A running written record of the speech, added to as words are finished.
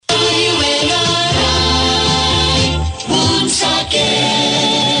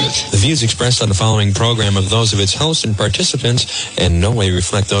views expressed on the following program of those of its hosts and participants in no way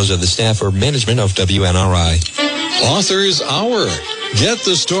reflect those of the staff or management of WNRI. Author's Hour. Get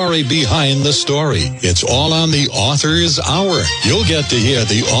the story behind the story. It's all on the Author's Hour. You'll get to hear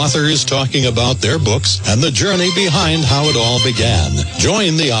the authors talking about their books and the journey behind how it all began.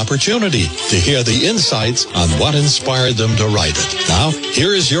 Join the opportunity to hear the insights on what inspired them to write it. Now,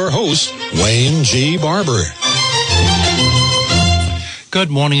 here is your host, Wayne G. Barber. Good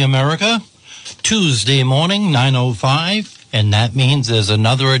morning, America. Tuesday morning, 9:05. And that means there's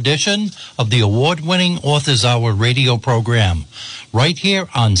another edition of the award-winning Author's Hour radio program right here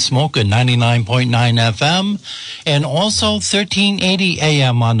on Smoker 99.9 FM and also 1380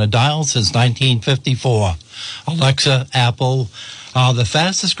 AM on the dial since 1954. Alexa, Apple. The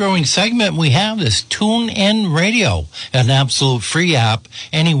fastest growing segment we have is TuneIn Radio, an absolute free app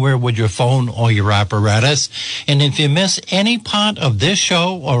anywhere with your phone or your apparatus. And if you miss any part of this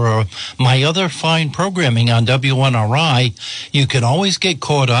show or my other fine programming on WNRI, you can always get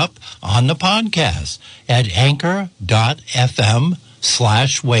caught up on the podcast at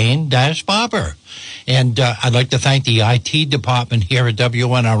anchor.fm/Wayne-Barber. And I'd like to thank the IT department here at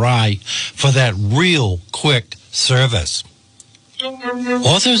WNRI for that real quick service.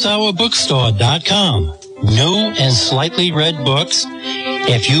 AuthorsHourBookstore.com. New and slightly read books.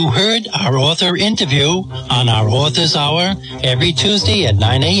 If you heard our author interview on our Author's Hour every Tuesday at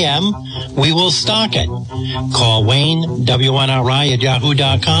 9 a.m., we will stock it. Call Wayne, WNRI at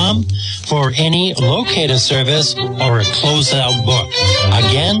yahoo.com for any locator service or a closeout book.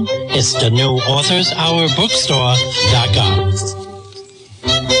 Again, it's the new AuthorsHourBookstore.com.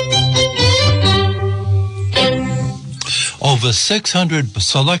 Over 600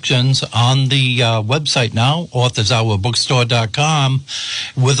 selections on the website now, AuthorsHourBookstore.com,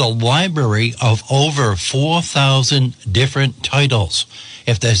 with a library of over 4,000 different titles.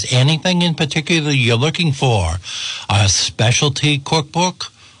 If there's anything in particular you're looking for, a specialty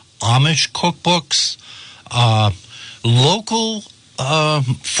cookbook, Amish cookbooks, local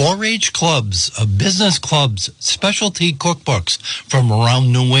 4-H clubs, business clubs, specialty cookbooks from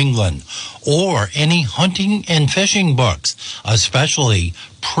around New England, or any hunting and fishing books, especially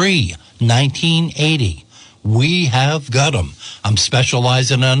pre-1980. We have got them. I'm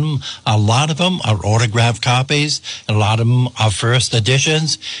specializing in them. A lot of them are autographed copies. A lot of them are first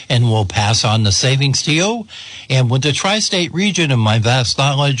editions, and we'll pass on the savings to you. And with the tri-state region and my vast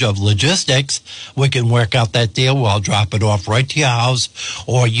knowledge of logistics, we can work out that deal. We'll drop it off right to your house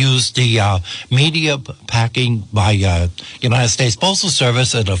or use the media packing by United States Postal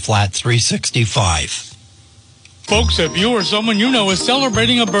Service at a flat $365. Folks, if you or someone you know is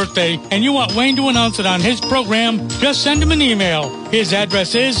celebrating a birthday and you want Wayne to announce it on his program, just send him an email. His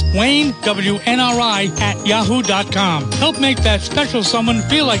address is WayneWNRI@yahoo.com. Help make that special someone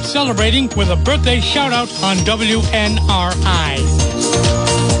feel like celebrating with a birthday shout-out on WNRI.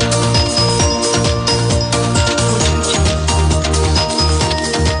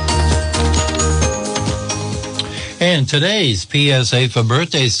 And today's PSA for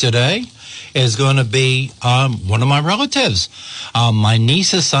birthdays today is going to be one of my relatives, my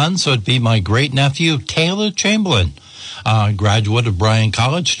niece's son, so it'd be my great-nephew, Taylor Chamberlain, graduate of Bryan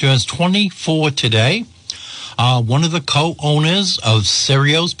College, turns 24 today. One of the co-owners of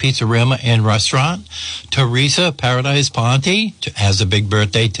Serio's Pizzeria and Restaurant, Teresa Paradise Ponte, has a big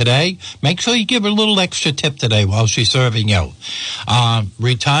birthday today. Make sure you give her a little extra tip today while she's serving you.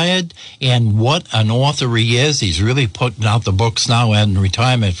 Retired, and what an author he is. He's really putting out the books now in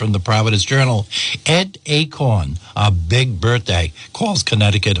retirement from the Providence Journal. Ed Acorn, a big birthday, calls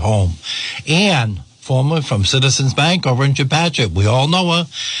Connecticut home. And former from Citizens Bank over in Chepachet. We all know her.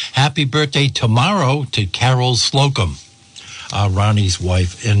 Happy birthday tomorrow to Carol Slocum, Ronnie's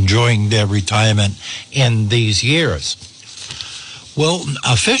wife, enjoying their retirement in these years. Well,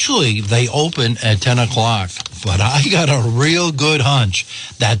 officially, they open at 10 o'clock, but I got a real good hunch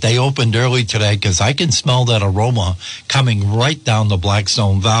that they opened early today because I can smell that aroma coming right down the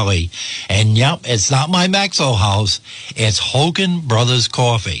Blackstone Valley. And, yep, it's not my Maxwell house. It's Hogan Brothers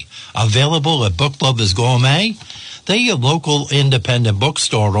Coffee, available at Book Lovers Gourmet. They're a local independent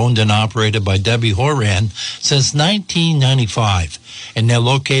bookstore owned and operated by Debbie Horan since 1995. And they're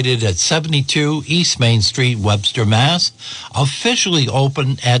located at 72 East Main Street, Webster, Mass. Officially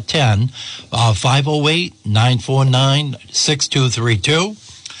open at 10, 508-949-6232.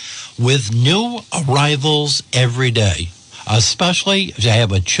 With new arrivals every day. Especially, they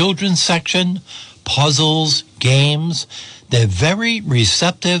have a children's section, puzzles, games. They're very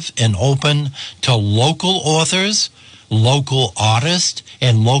receptive and open to local authors, local artists,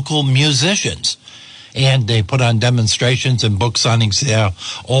 and local musicians. and they put on demonstrations and book signings there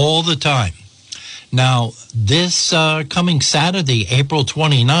all the time. Now, this coming Saturday, April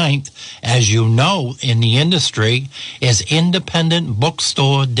 29th, as you know, in the industry, is Independent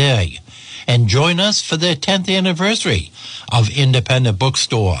Bookstore Day. And join us for the 10th anniversary of Independent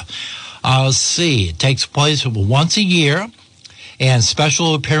Bookstore. Let's see, it takes place once a year. And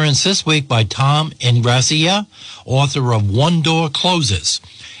special appearance this week by Tom Ingrassia, author of One Door Closes.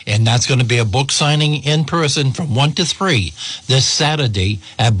 And that's going to be a book signing in person from 1 to 3 this Saturday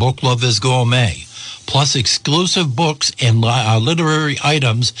at Book Lovers Gourmet. Plus exclusive books and literary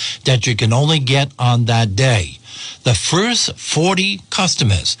items that you can only get on that day. The first 40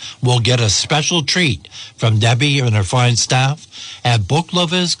 customers will get a special treat from Debbie and her fine staff at Book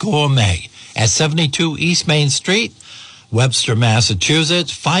Lovers Gourmet at 72 East Main Street, Webster,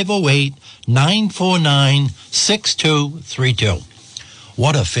 Massachusetts, 508-949-6232.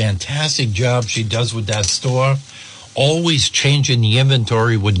 What a fantastic job she does with that store. Always changing the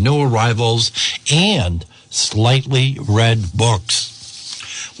inventory with new arrivals and slightly read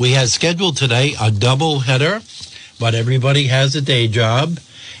books. We had scheduled today a double header, but everybody has a day job.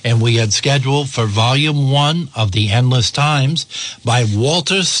 And we had scheduled for Volume 1 of The Endless Times by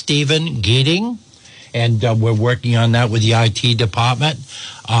Walter Stephen Keating. And we're working on that with the IT department.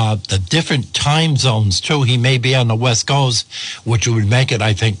 The different time zones, too. He may be on the West Coast, which would make it,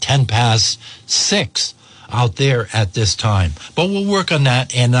 I think, 10 past 6 out there at this time. But we'll work on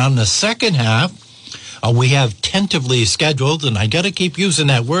that. And on the second half, we have tentatively scheduled, and I got to keep using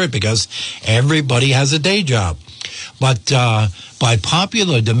that word because everybody has a day job. But by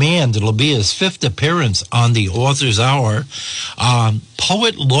popular demand, it'll be his 5th appearance on the Author's Hour.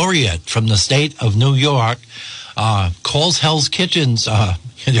 Poet laureate from the state of New York calls Hell's Kitchens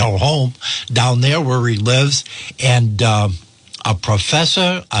home down there where he lives, and a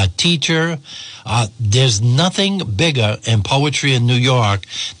professor, a teacher. There's nothing bigger in poetry in New York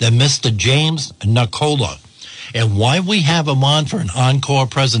than Mr. James Nicola. And why we have him on for an encore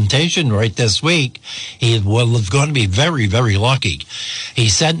presentation right this week, he was going to be very, very lucky. He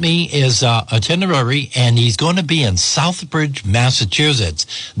sent me his itinerary, and he's going to be in Southbridge, Massachusetts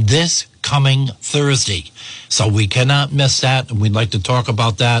this coming Thursday. So we cannot miss that, and we'd like to talk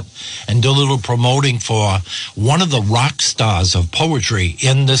about that and do a little promoting for one of the rock stars of poetry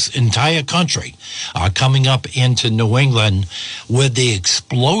in this entire country coming up into New England with the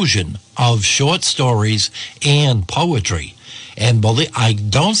explosion of short stories and poetry. And I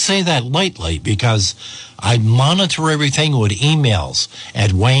don't say that lightly because I monitor everything with emails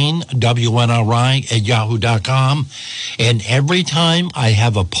at Wayne, WNRI, at yahoo.com. And every time I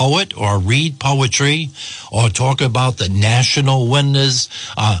have a poet or read poetry or talk about the national winners,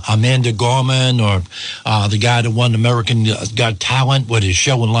 Amanda Gorman or the guy that won American Got Talent with his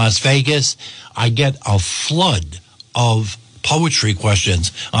show in Las Vegas, I get a flood of poetry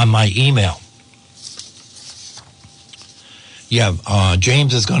questions on my email. Yeah,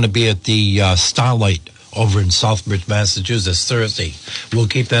 James is going to be at the Starlight over in Southbridge, Massachusetts, Thursday. We'll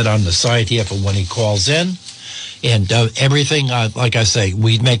keep that on the side here for when he calls in. And everything, like I say,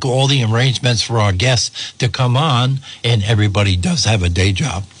 we make all the arrangements for our guests to come on, and everybody does have a day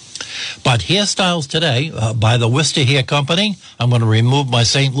job. But hairstyles today by the Worcester Hair Company. I'm going to remove my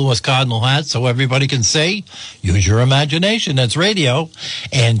St. Louis Cardinal hat so everybody can see. Use your imagination. That's radio.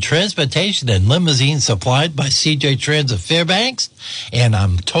 And transportation and limousine supplied by CJ Transit Fairbanks. And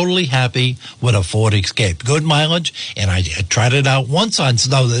I'm totally happy with a Ford Escape. Good mileage. And I tried it out once on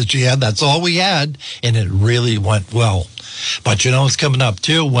snow this year. That's all we had. And it really went well. But you know what's coming up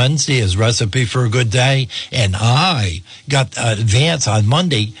too? Wednesday is Recipe for a Good Day, and I got advance on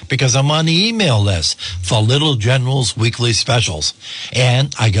Monday because I'm on the email list for Little General's weekly specials.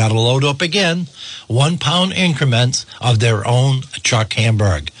 And I got to load up again 1 pound increments of their own chuck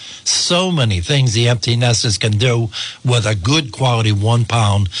hamburg. So many things the empty nesters can do with a good quality 1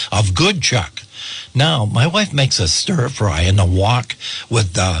 pound of good chuck. Now, my wife makes a stir fry and a wok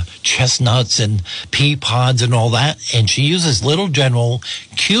with chestnuts and pea pods and all that, and she uses Little General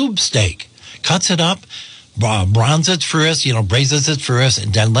cube steak, cuts it up, browns it first, braises it first,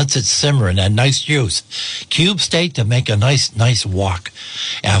 and then lets it simmer in that nice juice. Cube steak to make a nice wok.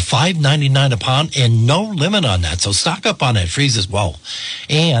 $5.99 a pound, and no limit on that. So stock up on it, freezes well.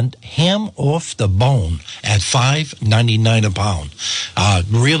 And ham off the bone at $5.99 a pound.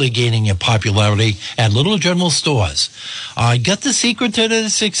 Really gaining in popularity at Little General stores. Get the secret to their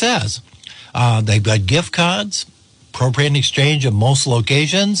success. They've got gift cards, propane exchange at most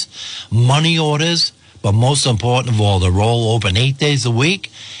locations, money orders, but most important of all, the roll open 8 days a week,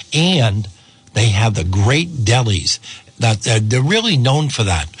 and they have the great delis. They're really known for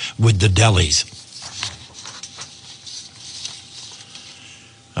that with the delis.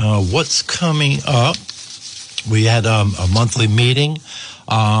 what's coming up? We had a monthly meeting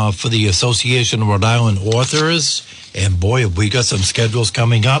for the Association of Rhode Island Authors, and boy, have we got some schedules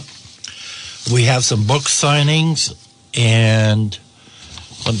coming up. We have some book signings, and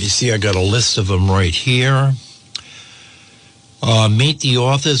let me see, I got a list of them right here. Meet the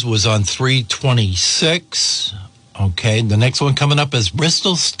Authors was on 3/26. Okay, the next one coming up is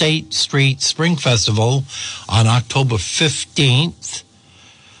Bristol State Street Spring Festival on October 15th.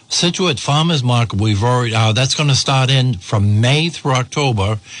 Situate Farmers Market, we've already, that's going to start in from May through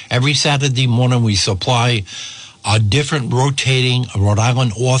October. Every Saturday morning we supply a different rotating Rhode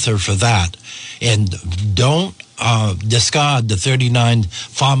Island author for that. And don't discard the 39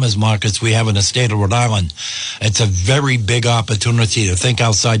 farmers markets we have in the state of Rhode Island. It's a very big opportunity to think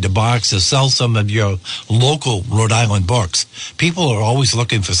outside the box, to sell some of your local Rhode Island books. People are always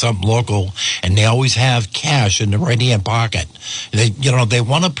looking for something local, and they always have cash in the right-hand pocket. They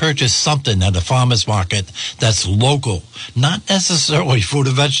want to purchase something at a farmer's market that's local, not necessarily fruit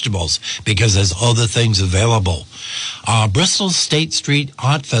or vegetables, because there's other things available. Bristol State Street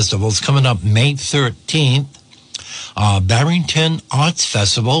Art Festival is coming up May 13th. Barrington Arts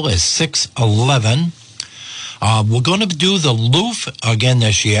Festival is 6/11. We're going to do the Loof again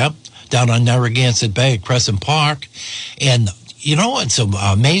this year down on Narragansett Bay at Crescent Park. And you know what's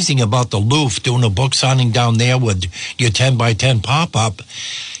amazing about the Loof, doing a book signing down there with your 10 by 10 pop-up?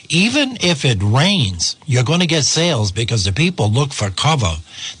 Even if it rains, you're going to get sales because the people look for cover.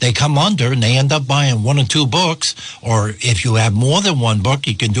 They come under and they end up buying one or two books, or if you have more than one book,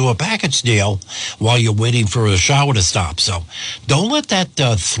 you can do a package deal while you're waiting for a shower to stop. So don't let that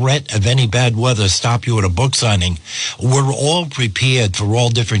threat of any bad weather stop you at a book signing. We're all prepared for all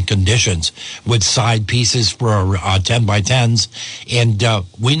different conditions with side pieces for our 10 by 10s, and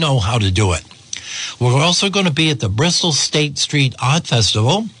we know how to do it. We're also going to be at the Bristol State Street Art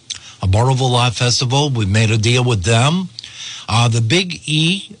Festival, a Barber Art Festival. We made a deal with them. The Big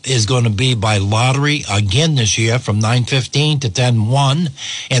E is going to be by lottery again this year from 9:15 to 10:01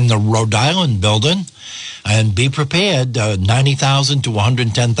 in the Rhode Island building. And be prepared, 90,000 to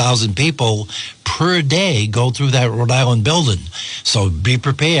 110,000 people per day go through that Rhode Island building. So be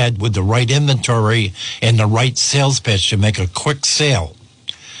prepared with the right inventory and the right sales pitch to make a quick sale.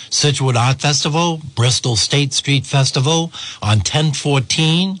 Situate Art Festival, Bristol State Street Festival on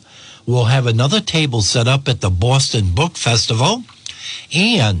 10/14. We'll have another table set up at the Boston Book Festival.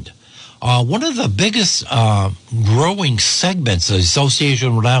 And one of the biggest growing segments of the Association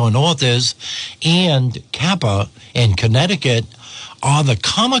of Rhode Island Authors and Kappa in Connecticut are the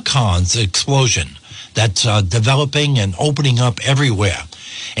Comic-Cons explosion that's developing and opening up everywhere.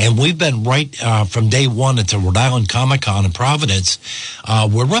 And we've been right from day one at the Rhode Island Comic-Con in Providence.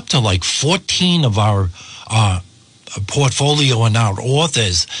 We're up to like 14 of our portfolio and our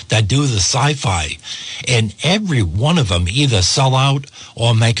authors that do the sci-fi, and every one of them either sell out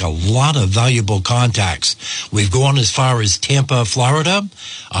or make a lot of valuable contacts. We've gone as far as Tampa, Florida,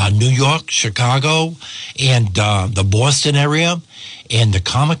 New York, Chicago, and the Boston area. And the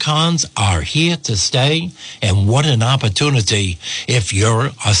Comic-Cons are here to stay, and what an opportunity if you're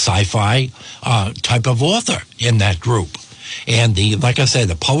a sci-fi type of author in that group. And like I said,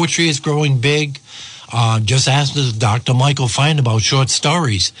 the poetry is growing big. Just ask Dr. Michael Fine about short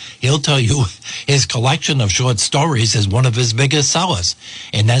stories. He'll tell you his collection of short stories is one of his biggest sellers.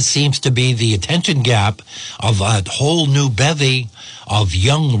 And that seems to be the attention gap of a whole new bevy of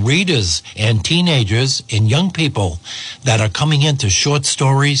young readers and teenagers and young people that are coming into short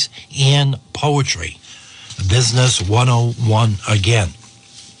stories and poetry. Business 101 again.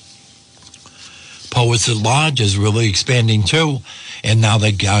 Poets at Large is really expanding too. And now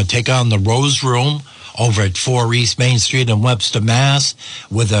they take on the Rose Room over at 4 East Main Street in Webster, Mass,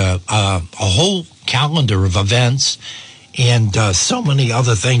 with a whole calendar of events and so many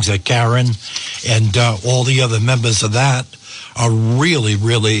other things that Karen and all the other members of that are really,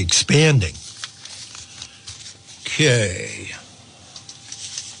 really expanding. Okay.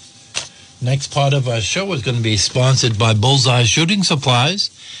 Next part of our show is going to be sponsored by Bullseye Shooting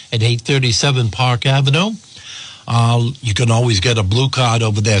Supplies at 837 Park Avenue. You can always get a blue card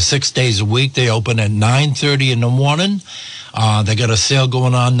over there 6 days a week. They open at 9:30 in the morning. They got a sale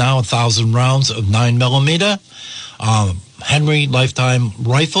going on now, 1,000 rounds of 9mm. Henry Lifetime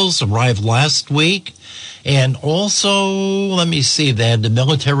Rifles arrived last week. And also, let me see, they had the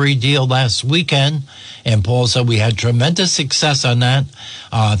military deal last weekend. And Paul said we had tremendous success on that.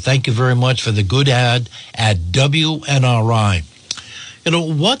 Thank you very much for the good ad at WNRI. You know,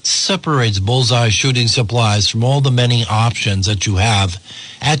 what separates Bullseye Shooting Supplies from all the many options that you have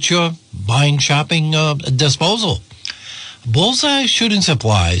at your buying, shopping disposal? Bullseye Shooting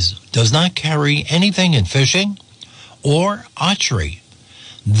Supplies does not carry anything in fishing or archery.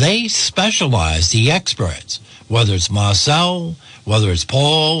 They specialize, the experts, whether it's Marcel, whether it's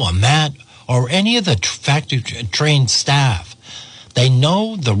Paul or Matt, or any of the factory-trained staff. They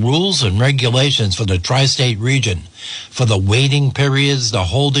know the rules and regulations for the tri-state region, for the waiting periods, the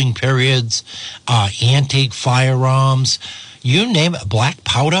holding periods, antique firearms, you name it, black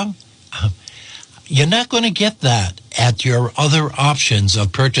powder. You're not going to get that at your other options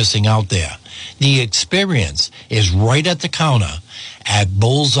of purchasing out there. The experience is right at the counter at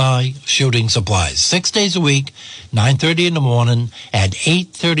Bullseye Shooting Supplies. 6 days a week, 9:30 in the morning at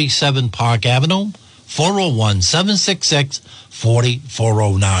 837 Park Avenue,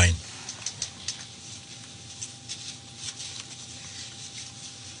 401-766-4409.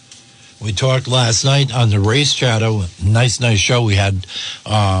 We talked last night on the Race Shadow. Nice show we had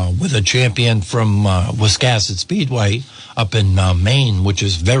with a champion from Wiscasset Speedway up in Maine, which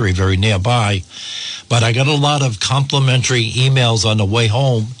is very, very nearby. But I got a lot of complimentary emails on the way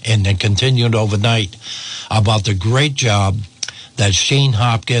home and then continued overnight about the great job that Shane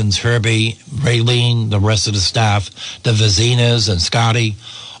Hopkins, Herbie, Raylene, the rest of the staff, the Vazinas and Scotty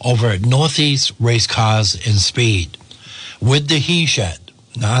over at Northeast Race Cars and Speed with the he shed.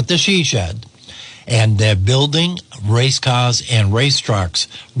 Not the she shed, and they're building race cars and race trucks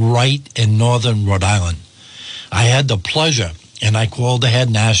right in northern Rhode Island. I had the pleasure, and I called ahead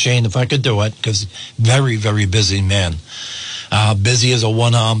and asked Shane if I could do it, because very, very busy man. Busy as a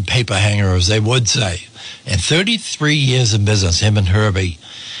one-arm paper hanger, as they would say. And 33 years in business, him and Herbie.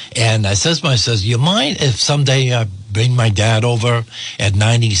 And I says to myself, you mind if someday I bring my dad over at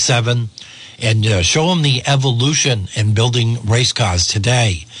 97 and show him the evolution in building race cars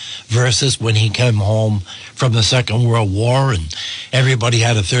today versus when he came home from the Second World War and everybody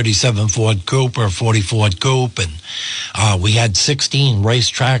had a 37 Ford Coupe or 40 Ford Coupe, and we had 16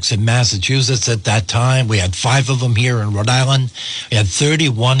 racetracks in Massachusetts at that time. We had 5 of them here in Rhode Island. We had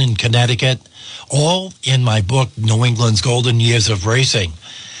 31 in Connecticut, all in my book, New England's Golden Years of Racing.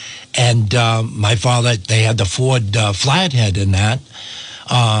 And my father, they had the Ford Flathead in that.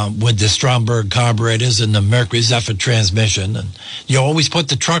 With the Stromberg carburetors and the Mercury Zephyr transmission. And you always put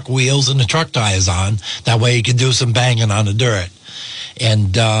the truck wheels and the truck tires on. That way you could do some banging on the dirt.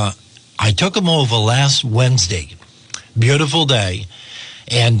 And I took him over last Wednesday. Beautiful day.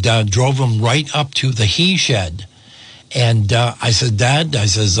 And drove him right up to the he shed. And I said, Dad,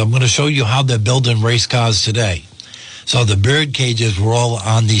 I'm going to show you how they're building race cars today. So the bird cages were all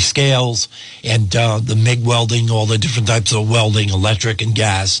on the scales and the MIG welding, all the different types of welding, electric and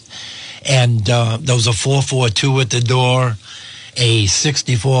gas. And there was a 442 at the door, a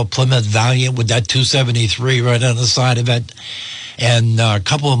 64 Plymouth Valiant with that 273 right on the side of it, and a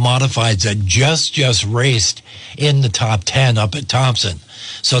couple of modifieds that just raced in the top 10 up at Thompson.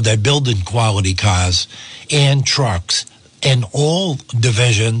 So they're building quality cars and trucks in all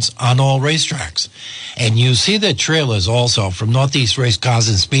divisions on all racetracks. And you see the trailers also from Northeast Race Cars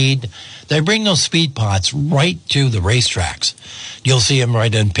and Speed. They bring those speed parts right to the racetracks. You'll see them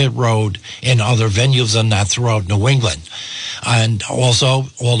right in Pit Road and other venues on that throughout New England. And also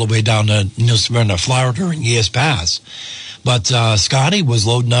all the way down to New Smyrna, Florida in years past. But Scotty was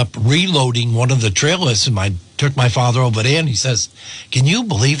reloading one of the trailers, and I took my father over there, and he says, can you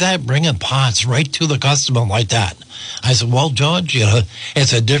believe that? Bringing parts right to the customer like that. I said, well, George,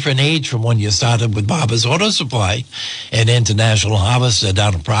 it's a different age from when you started with Barber's Auto Supply and International Harvester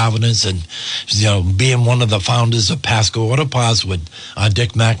down in Providence, and being one of the founders of Pasco Auto Parts with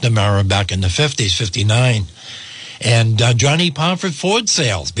Dick McNamara back in the 50s, 59. And Johnny Pomfret Ford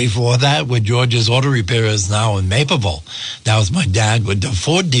Sales. Before that, with George's Auto Repairers now in Mapleville. That was my dad with the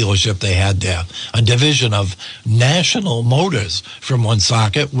Ford dealership they had there. A division of National Motors from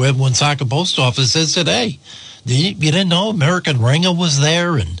Woonsocket, where Woonsocket Post Office is today. You didn't know American Ringer was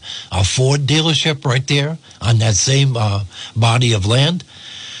there and a Ford dealership right there on that same body of land?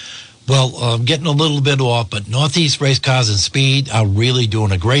 Well, I'm getting a little bit off, but Northeast Race Cars and Speed are really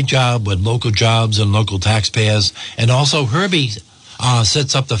doing a great job with local jobs and local taxpayers. And also Herbie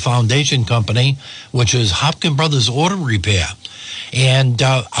sets up the foundation company, which is Hopkins Brothers Auto Repair. And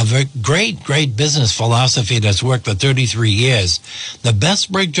a very great business philosophy that's worked for 33 years. The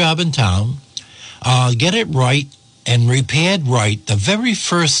best brake job in town, get it right and repaired right the very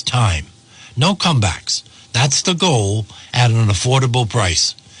first time. No comebacks. That's the goal at an affordable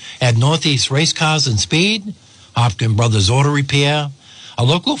price. At Northeast Race Cars and Speed, Hopkins Brothers Auto Repair, a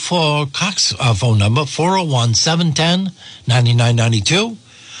local Cox phone number, 401-710-9992,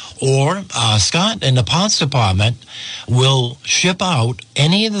 or Scott in the parts department will ship out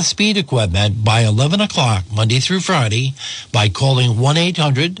any of the speed equipment by 11 o'clock, Monday through Friday, by calling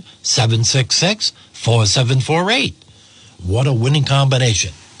 1-800-766-4748. What a winning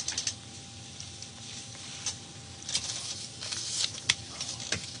combination.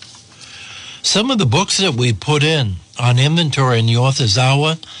 Some of the books that we put in on inventory in the Author's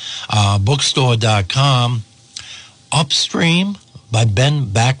Hour, bookstore.com, Upstream by Ben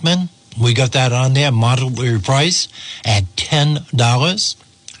Backman. We got that on there, moderately priced at $10.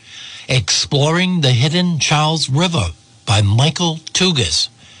 Exploring the Hidden Charles River by Michael Tugas.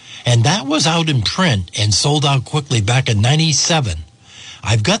 And that was out in print and sold out quickly back in 97.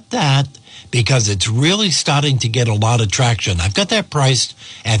 I've got that because it's really starting to get a lot of traction. I've got that priced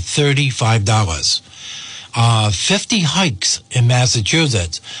at $35. 50 Hikes in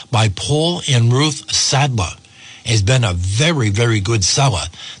Massachusetts by Paul and Ruth Sadler has been a very, very good seller.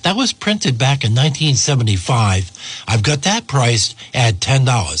 That was printed back in 1975. I've got that priced at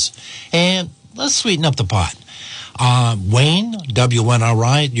 $10. And let's sweeten up the pot. Wayne,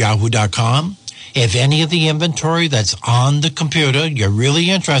 WNRI, yahoo.com. If any of the inventory that's on the computer you're really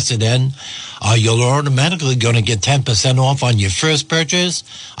interested in, you're automatically going to get 10% off on your first purchase.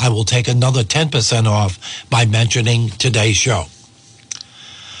 I will take another 10% off by mentioning today's show.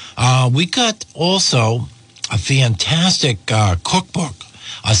 We got also a fantastic cookbook,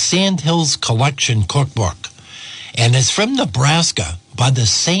 a Sandhills Collection cookbook, and it's from Nebraska by the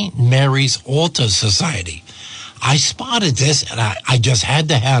St. Mary's Altar Society. I spotted this, and I just had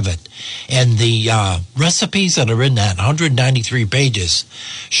to have it. And the recipes that are in that 193 pages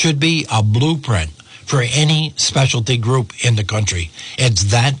should be a blueprint for any specialty group in the country. It's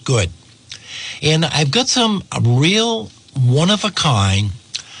that good. And I've got some real one-of-a-kind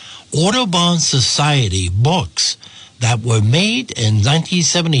Audubon Society books that were made in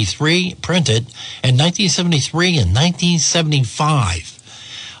 1973, printed in 1973 and 1975.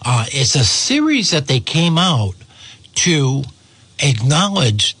 It's a series that they came out to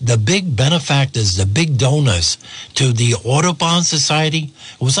acknowledge the big benefactors, the big donors to the Audubon Society.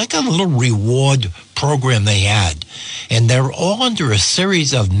 It was like a little reward program they had. And they're all under a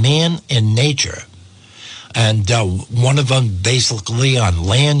series of man and nature. And one of them basically on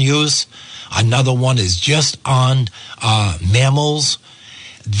land use. Another one is just on mammals.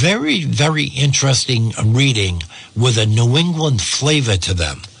 Very, very interesting reading with a New England flavor to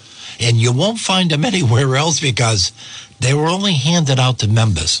them. And you won't find them anywhere else because they were only handed out to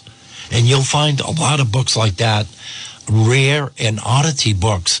members. And you'll find a lot of books like that, rare and oddity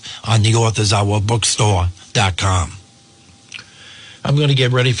books, on the Author's Hour, bookstore.com. I'm going to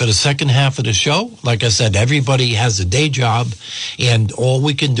get ready for the second half of the show. Like I said, everybody has a day job, and all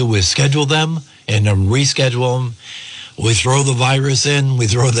we can do is schedule them and then reschedule them. We throw the virus in, we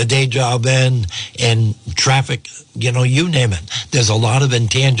throw the day job in, and traffic, you name it. There's a lot of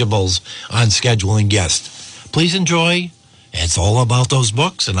intangibles on scheduling guests. Please enjoy. It's all about those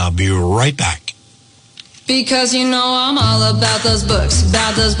books, and I'll be right back. Because I'm all about those books,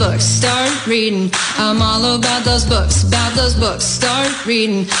 start reading. I'm all about those books, start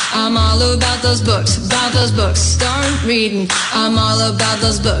reading. I'm all about those books, start reading. I'm all about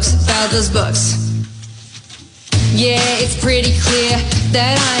those books, Yeah, it's pretty clear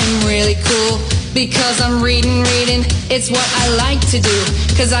that I'm really cool because I'm reading. It's what I like to do,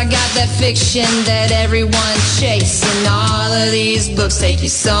 cause I got that fiction that everyone's chasing. All of these books take you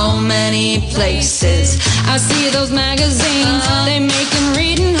so many places. I see those magazines, they making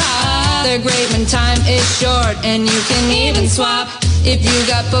reading hard. They're great when time is short and you can even swap. If you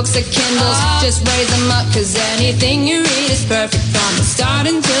got books or Kindles, just raise them up, cause anything you read is perfect from the start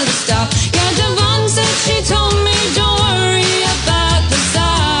until the stop. Yeah, Devon said she told me don't worry about the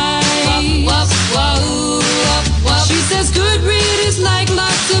size. She says good read is like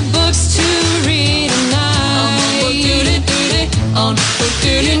lots of books to read a night. I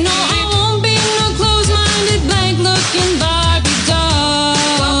won't be no closed-minded, blank-looking Barbie doll.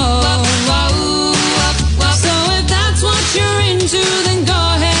 So if that's what you're into, then go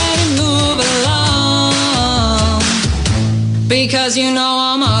ahead and move along. Because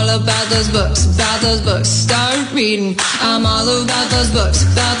I'm all about those books, start reading. I'm all about those books,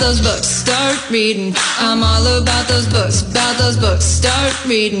 start reading. I'm all about those books, start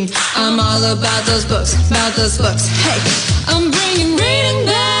reading. I'm all about those books, Hey, I'm bringing reading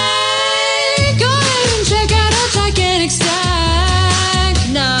back. Go ahead and check out our gigantic stack.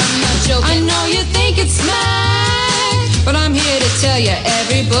 Nah, I'm not joking. I know you think it's smack, but I'm here to tell you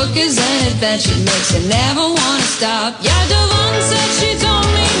every book is an adventure. Makes you never want to stop. Yeah, Devon said she told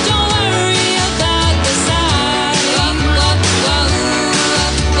me don't worry about the size.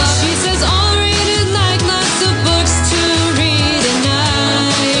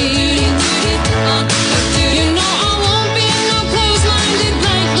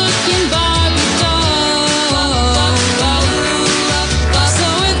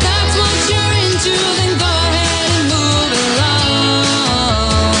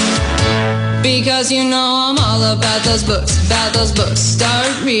 Because you know I'm all about those books,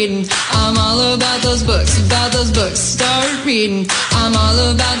 start reading. I'm all about those books, start reading. I'm all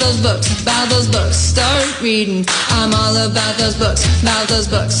about those books, start reading. I'm all about those books,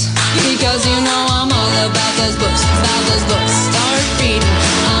 because you know I'm all about those books, start reading.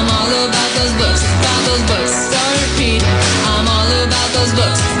 I'm all about those books, start reading. I'm all about those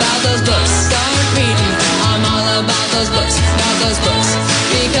books, start reading. I'm all about those books,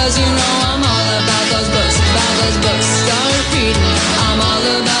 because you know I'm all about those books, start reading. I'm all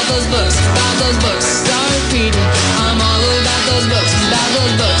about those books, start reading. I'm all about those books,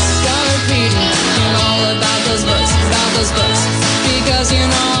 start reading. I'm all about those books, because you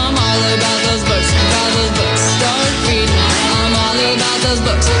know I'm all about those books, start reading. I'm all about those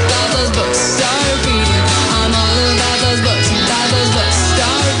books, start reading. I'm all about those books,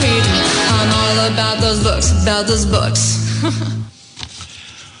 start reading. I'm all about those books.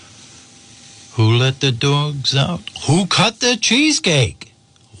 Who let the dogs out? Who cut the cheesecake?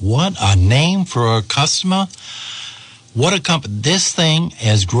 What a name for a customer. What a company. This thing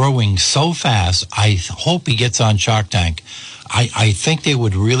is growing so fast. I hope he gets on Shark Tank. I think they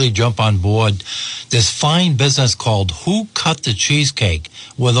would really jump on board this fine business called Who Cut the Cheesecake,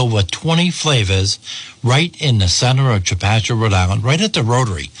 with over 20 flavors right in the center of Chepachet, Rhode Island, right at the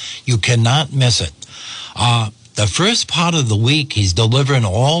Rotary. You cannot miss it. The first part of the week, he's delivering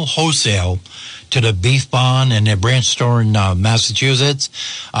all wholesale to the Beef Barn and their branch store in Massachusetts,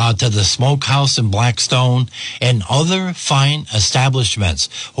 to the Smokehouse in Blackstone, and other fine establishments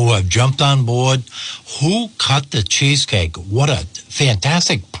who have jumped on board. Who cut the cheesecake? What a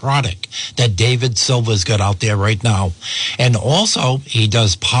fantastic product that David Silva's got out there right now. And also, he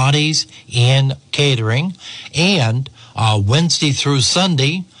does parties and catering, and Wednesday through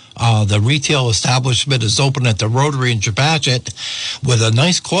Sunday, the retail establishment is open at the Rotary in Chepachet with a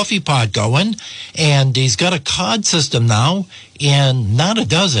nice coffee pot going, and he's got a card system now, and not a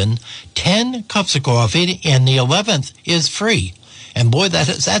dozen, 10 cups of coffee, and the 11th is free. And boy,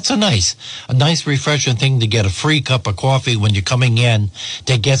 that's a nice refreshing thing to get a free cup of coffee when you're coming in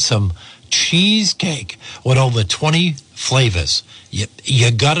to get some cheesecake with over 20 flavors.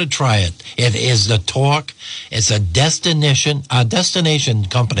 You got to try it. It is the talk. It's a destination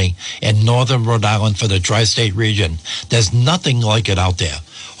company in northern Rhode Island for the tri-state region. There's nothing like it out there.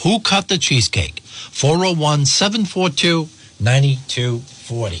 Who cut the cheesecake?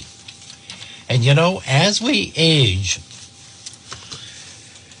 401-742-9240. And you know, as we age,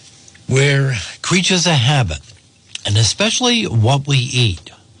 we're creatures of habit, and especially what we eat.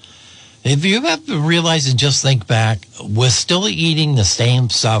 If you have to realize and just think back, we're still eating the same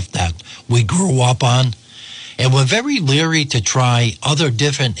stuff that we grew up on. And we're very leery to try other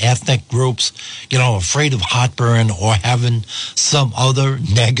different ethnic groups, afraid of heartburn or having some other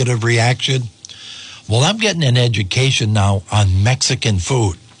negative reaction. Well, I'm getting an education now on Mexican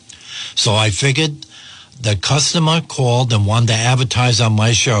food. So I figured the customer called and wanted to advertise on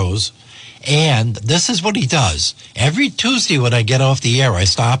my shows. And this is what he does. Every Tuesday when I get off the air, I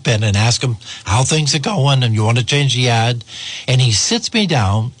stop in and ask him how things are going and you want to change the ad. And he sits me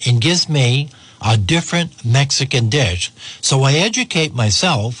down and gives me a different Mexican dish. So I educate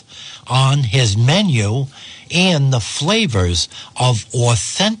myself on his menu and the flavors of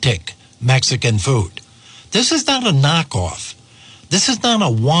authentic Mexican food. This is not a knockoff. This is not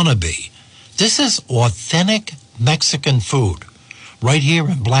a wannabe. This is authentic Mexican food. Right here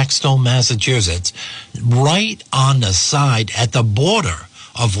in Blackstone, Massachusetts, right on the side at the border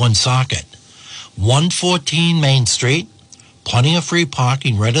of Woonsocket. 114 Main Street, plenty of free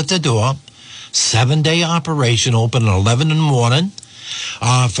parking right at the door, 7-day operation, open at 11 in the morning.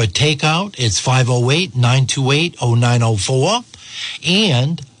 For takeout, it's 508-928-0904.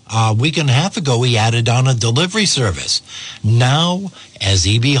 And a week and a half ago, he added on a delivery service. Now, as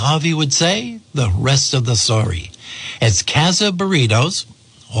E.B. Harvey would say, the rest of the story. It's Casa Burritos,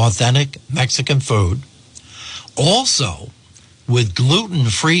 authentic Mexican food, also with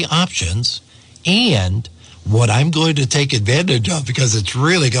gluten-free options, and what I'm going to take advantage of because it's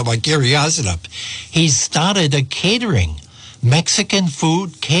really got my curiosity up. He's started a catering, Mexican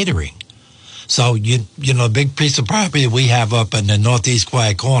food catering. So, a big piece of property we have up in the Northeast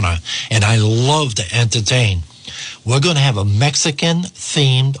Quiet Corner, and I love to entertain. We're going to have a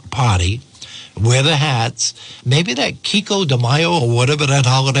Mexican-themed party. Wear the hats, maybe that Kiko de Mayo or whatever that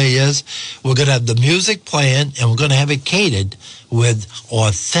holiday is. We're going to have the music playing, and we're going to have it catered with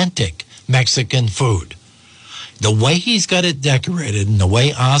authentic Mexican food. The way he's got it decorated, and the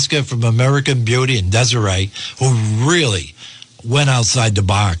way Oscar from American Beauty and Desiree, who really went outside the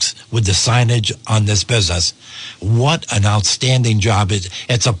box with the signage on this business. What an outstanding job.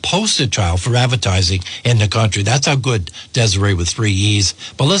 It's a poster child for advertising in the country. That's how good Desiree with 3 E's.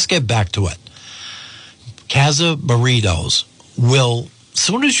 But let's get back to it. Casa Burritos will, as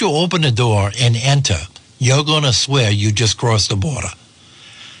soon as you open the door and enter, you're going to swear you just crossed the border.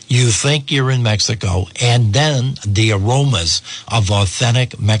 You think you're in Mexico, and then the aromas of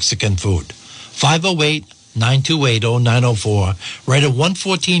authentic Mexican food. 508-928-0904, right at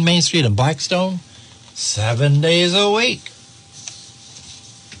 114 Main Street in Blackstone, 7 days a week.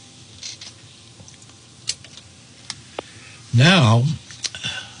 Now,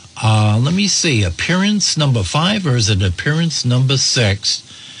 let me see, appearance number 5, or is it appearance number 6?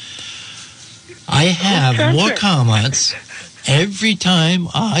 I have more comments every time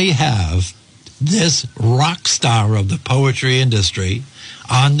I have this rock star of the poetry industry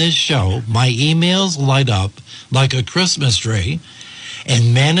on this show. My emails light up like a Christmas tree,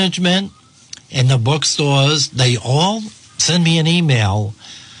 and management and the bookstores, they all send me an email.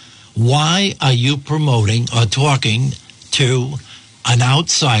 Why are you promoting or talking to an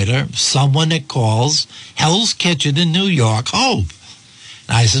outsider, someone that calls Hell's Kitchen in New York home?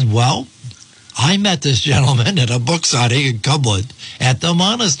 And I said, well, I met this gentleman at a book signing in Cumberland at the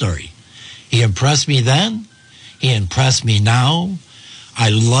monastery. He impressed me then. He impressed me now. I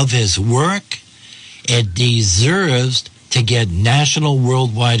love his work. It deserves to get national,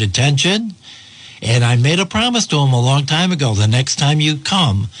 worldwide attention. And I made a promise to him a long time ago. The next time you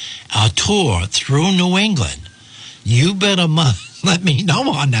come, a tour through New England, you better let me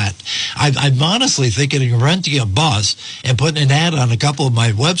know on that. I'm honestly thinking of renting a bus and putting an ad on a couple of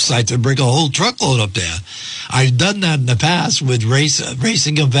my websites and bring a whole truckload up there. I've done that in the past with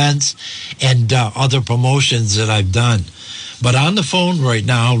racing events and other promotions that I've done. But on the phone right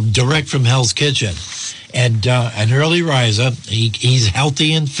now, direct from Hell's Kitchen, and an early riser, he's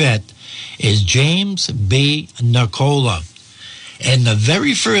healthy and fit, is James B. Nicola. And the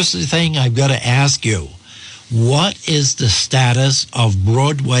very first thing I've got to ask you, what is the status of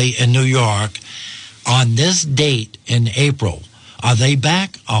Broadway in New York on this date in April? Are they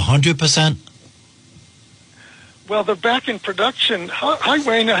back 100%? Well, they're back in production. Hi,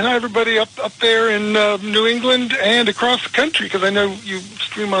 Wayne, and hi, everybody up there in New England and across the country, because I know you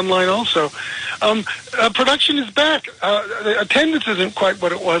stream online also. Production is back. The attendance isn't quite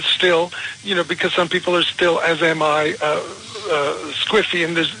what it was still, because some people are still, as am I, squiffy,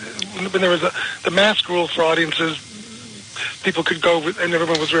 and when there was the mask rule for audiences, people could go and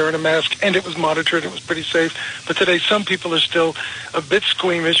everyone was wearing a mask, and it was monitored. It was pretty safe. But today, some people are still a bit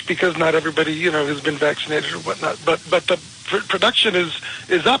squeamish because not everybody, has been vaccinated or whatnot. But the production is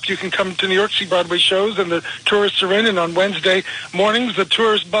up. You can come to New York, see Broadway shows, and the tourists are in. And on Wednesday mornings, the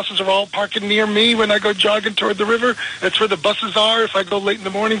tourist buses are all parking near me when I go jogging toward the river. That's where the buses are. If I go late in the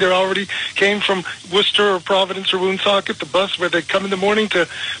morning, they already came from Worcester or Providence or Woonsocket, the bus where they come in the morning to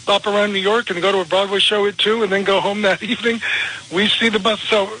bop around New York and go to a Broadway show at 2 and then go home that evening. We see the bus.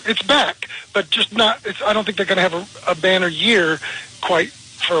 So it's back, but just not, I don't think they're going to have a banner year quite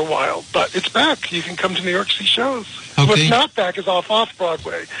for a while, but it's back. You can come to New York, see shows. Okay. What's not back is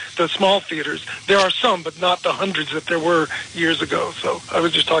off-Broadway, the small theaters. There are some, but not the hundreds that there were years ago. So I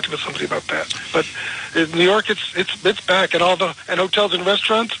was just talking to somebody about that. But in New York, it's back, and and hotels and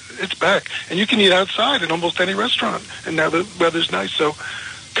restaurants, it's back. And you can eat outside in almost any restaurant. And now the weather's nice, so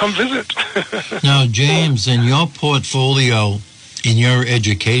come visit. Now, James, in your portfolio, in your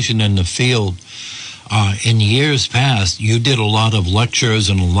education in the field, in years past, you did a lot of lectures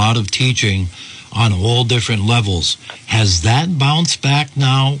and a lot of teaching on all different levels. Has that bounced back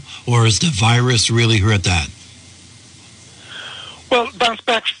now, or has the virus really hurt that? Well, bounce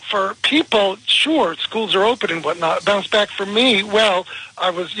back for people, sure, schools are open and whatnot. Bounce back for me, well,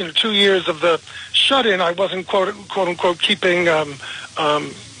 I was, 2 years of the shut-in. I wasn't, quote unquote, keeping,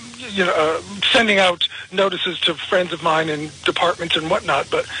 sending out notices to friends of mine in departments and whatnot.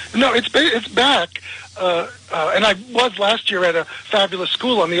 But no, it's back. And I was last year at a fabulous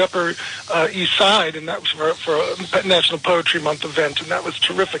school on the Upper East Side, and that was for a National Poetry Month event, and that was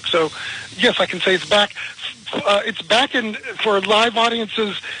terrific. So, yes, I can say it's back. It's back for live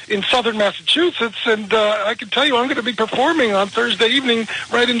audiences in southern Massachusetts, and I can tell you I'm going to be performing on Thursday evening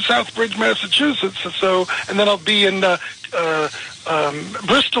right in Southbridge, Massachusetts. So, and then I'll be in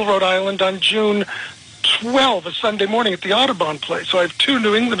Bristol, Rhode Island on June 12, a Sunday morning at the Audubon Place. So I have 2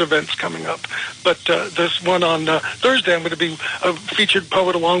 New England events coming up. But this one on Thursday, I'm going to be a featured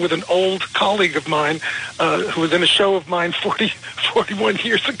poet along with an old colleague of mine who was in a show of mine 41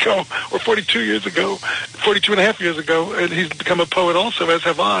 years ago, or 42 years ago, 42 and a half years ago. And he's become a poet also, as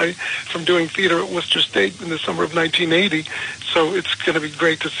have I, from doing theater at Worcester State in the summer of 1980. So it's going to be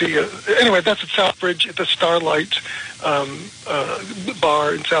great to see. Anyway, that's at Southbridge at the Starlight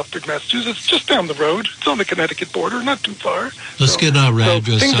Bar in Southbridge, Massachusetts, just down the road. It's on the Connecticut border, not too far. Let's get our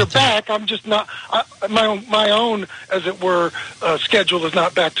address. Things are back. I'm just not my own, as it were, schedule is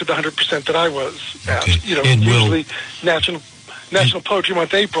not back to the 100% that I was at. Okay. Usually National Poetry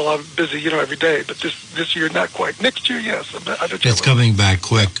Month, April, I'm busy, every day. But this year, not quite. Next year, yes. It's coming back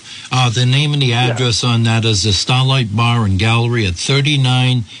quick. The name and the address on that is the Starlight Bar and Gallery at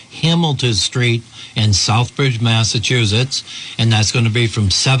 39 Hamilton Street in Southbridge, Massachusetts. And that's going to be from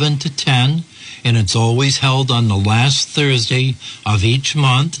 7 to 10. And it's always held on the last Thursday of each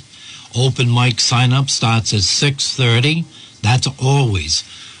month. Open mic sign-up starts at 6:30. That's always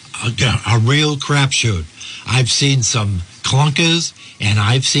a real crapshoot. I've seen some clunkers, and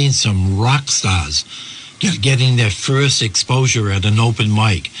I've seen some rock stars getting their first exposure at an open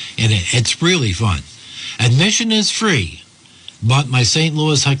mic, and it's really fun. Admission is free, but my St.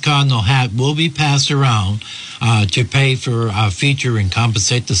 Louis Cardinal hat will be passed around to pay for a feature and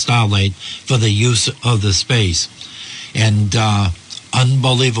compensate the Starlight for the use of the space. And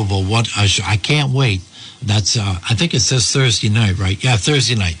unbelievable! I can't wait. That's I think it says Thursday night, right? Yeah,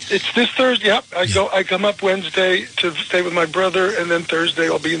 Thursday night. It's this Thursday. Yep. I come up Wednesday to stay with my brother, and then Thursday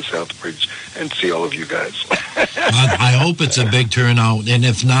I'll be in Southbridge and see all of you guys. I hope it's a big turnout, and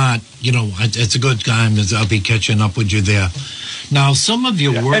if not, it's a good time. I'll be catching up with you there. Now, some of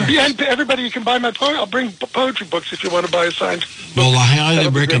your work. And everybody, you can buy my poetry. I'll bring poetry books if you want to buy a signed book. Well, I highly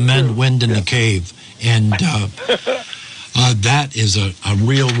recommend Wind in the Cave, and. That is a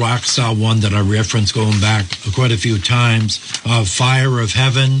real rock star one that I reference going back quite a few times. Fire of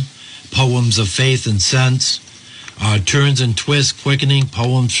Heaven, Poems of Faith and Sense, Turns and Twists, Quickening,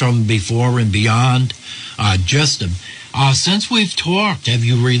 Poems from Before and Beyond. Since we've talked, have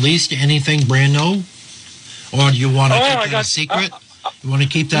you released anything brand new? Or do you want to keep that a secret? You want to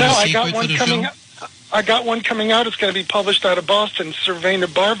keep that a secret for the show? I got one coming out. It's going to be published out of Boston, Cervena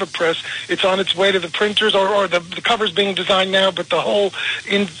Barber Press. It's on its way to the printers, or the cover's being designed now, but the whole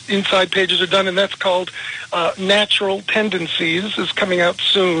inside pages are done, and that's called Natural Tendencies. Is coming out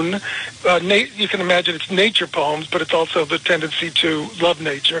soon. You can imagine it's nature poems, but it's also the tendency to love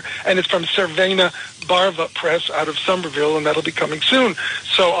nature, and it's from Cervena Barber Press out of Somerville, and that'll be coming soon.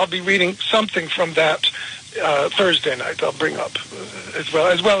 So I'll be reading something from that Thursday night. I'll bring up as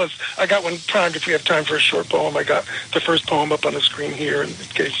well as I got one primed if we have time for a short poem. I got the first poem up on the screen here in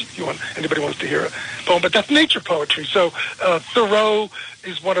case anybody wants to hear a poem, but that's nature poetry. So Thoreau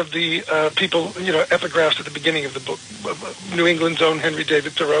is one of the people, epigraphs at the beginning of the book, New England's own Henry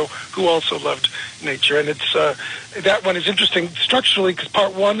David Thoreau, who also loved nature. And it's that one is interesting structurally because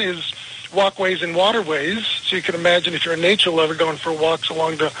part one is walkways and waterways. So you can imagine if you're a nature lover going for walks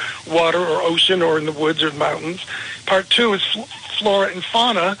along the water or ocean or in the woods or mountains. Part two is flora and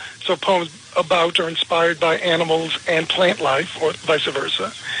fauna, so poems about or inspired by animals and plant life, or vice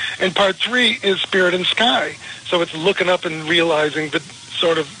versa. And part three is spirit and sky. So it's looking up and realizing the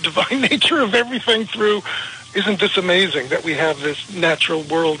sort of divine nature of everything through, isn't this amazing that we have this natural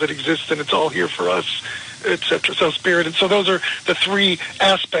world that exists and it's all here for us, etc. So spirit, and so those are the three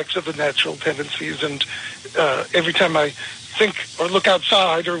aspects of the natural tendencies. And every time I think or look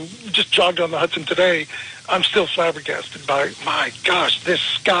outside or just jogged on the Hudson today, I'm still flabbergasted by, my gosh, this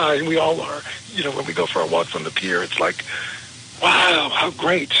sky. And we all are, when we go for our walks on the pier, it's like, wow, how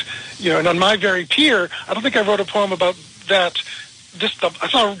great. And on my very pier, I don't think I wrote a poem about that. I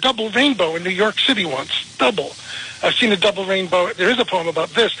saw a double rainbow in New York City once, double. I've seen a double rainbow. There is a poem about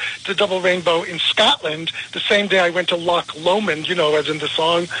this. The double rainbow in Scotland. The same day I went to Loch Lomond, as in the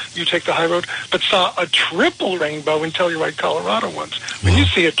song, You Take the High Road, but saw a triple rainbow in Telluride, Colorado once. When you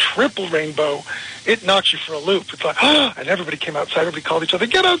see a triple rainbow, it knocks you for a loop. It's like, and everybody came outside. Everybody called each other,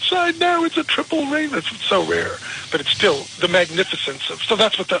 get outside now. It's a triple rainbow. It's so rare, but it's still the magnificence of. So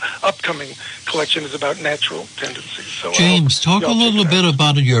that's what the upcoming collection is about, natural tendencies. So James, talk a little bit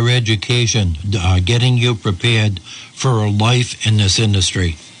about your education, getting you prepared for a life in this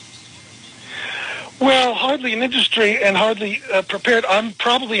industry. Well, hardly an industry and hardly prepared. I'm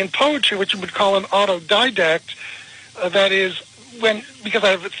probably in poetry, which you would call an autodidact. That is, because I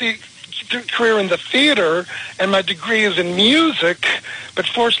have a career in the theater and my degree is in music, but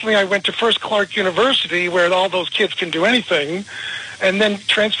fortunately I went to First Clark University where all those kids can do anything, and then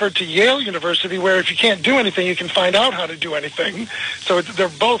transferred to Yale University where if you can't do anything, you can find out how to do anything. So they're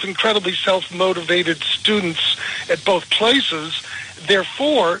both incredibly self-motivated students at both places.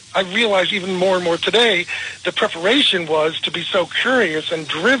 Therefore, I realize even more and more today, the preparation was to be so curious and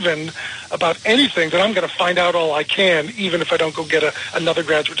driven about anything that I'm going to find out all I can, even if I don't go get another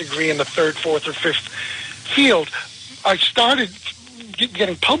graduate degree in the third, fourth, or fifth field. I started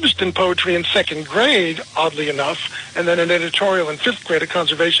getting published in poetry in second grade, oddly enough, and then an editorial in fifth grade, a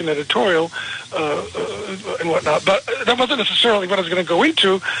conservation editorial, and whatnot. But that wasn't necessarily what I was going to go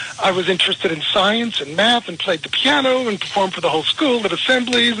into. I was interested in science and math and played the piano and performed for the whole school at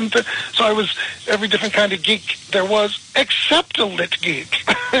assemblies. So I was every different kind of geek there was, except a lit geek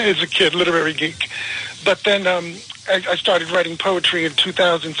as a kid, literary geek. But then I started writing poetry in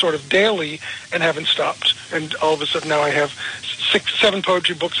 2000 sort of daily and haven't stopped. And all of a sudden now I have 7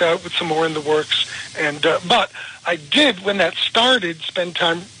 poetry books out with some more in the works. And but I did, when that started, spend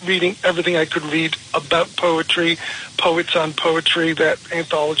time reading everything I could read about poetry, Poets on Poetry, that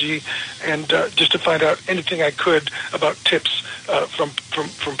anthology, and just to find out anything I could about tips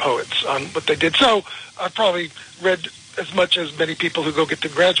from poets on what they did. So I probably read as much as many people who go get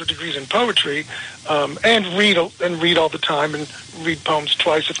their graduate degrees in poetry, and read all the time, and read poems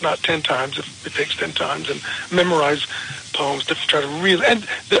twice, if not 10 times, if it takes 10 times, and memorize poems to try to really. And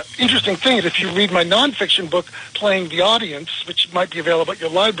the interesting thing is, if you read my nonfiction book, Playing the Audience, which might be available at your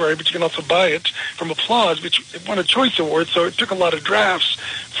library, but you can also buy it from Applause, which won a Choice Award, so it took a lot of drafts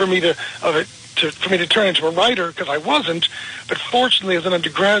for me to turn into a writer, because I wasn't. But fortunately, as an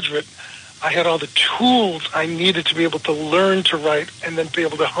undergraduate, I had all the tools I needed to be able to learn to write and then be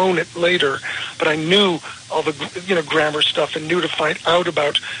able to hone it later. But I knew all the grammar stuff and knew to find out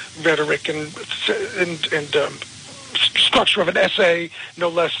about rhetoric and structure of an essay, no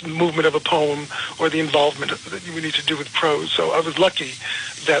less movement of a poem or the involvement that you need to do with prose. So I was lucky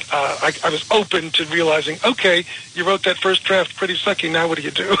that I was open to realizing, okay, you wrote that first draft pretty sucky, now what do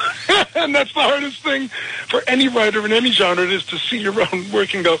you do? And that's the hardest thing for any writer in any genre, is to see your own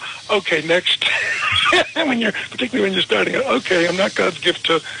work and go, okay, next. Particularly when you're starting out, okay, I'm not God's gift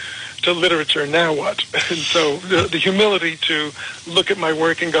to literature, now what? And so the humility to look at my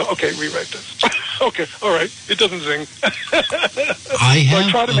work and go, okay, rewrite this. Okay, all right, it doesn't zing. I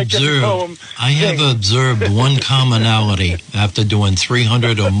have observed one commonality after doing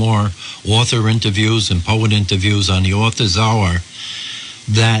 300 or more author interviews and poet interviews on the Author's Hour,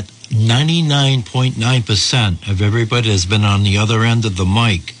 that 99.9% of everybody that's been on the other end of the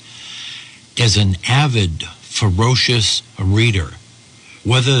mic is an avid, ferocious reader.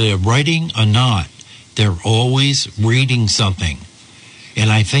 Whether they're writing or not, they're always reading something.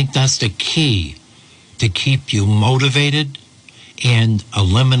 And I think that's the key to keep you motivated and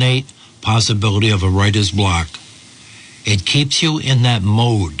eliminate possibility of a writer's block. It keeps you in that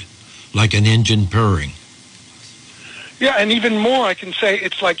mode, like an engine purring. Yeah, and even more, I can say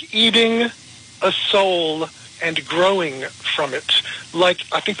it's like eating a soul and growing from it. Like,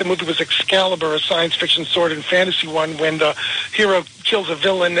 I think the movie was Excalibur, a science fiction sword and fantasy one, when the hero kills a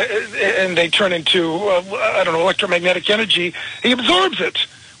villain and they turn into, electromagnetic energy. He absorbs it.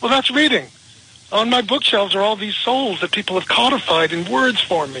 Well, that's reading. On my bookshelves are all these souls that people have codified in words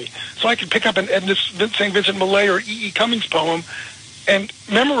for me. So I can pick up an St. Vincent Millay or E.E. Cummings poem and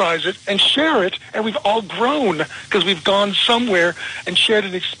memorize it and share it, and we've all grown because we've gone somewhere and shared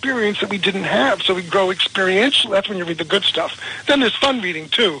an experience that we didn't have. So we grow experientially. That's when you read the good stuff. Then there's fun reading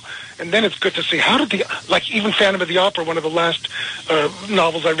too, and then it's good to see how did even Phantom of the Opera, one of the last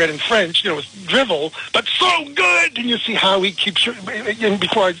novels I read in French, was drivel, but so good. And you see how he keeps. And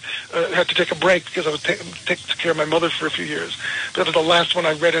before I had to take a break because I was taking care of my mother for a few years. That was the last one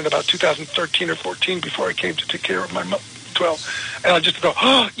I read in about 2013 or 14 before I came to take care of my mother. 12. And I just go,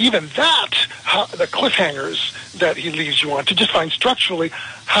 even that, the cliffhangers that he leaves you on, to just find structurally,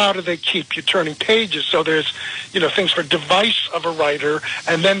 how do they keep you turning pages? So there's, things for device of a writer,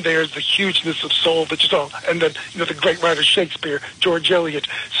 and then there's the hugeness of soul that just all, and then, the great writers, Shakespeare, George Eliot,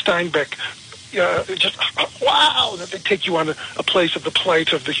 Steinbeck, just wow, that they take you on a place of the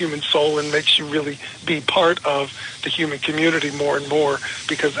plight of the human soul and makes you really be part of the human community more and more.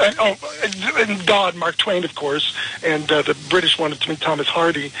 Because and God, Mark Twain, of course, and the British one, to me, Thomas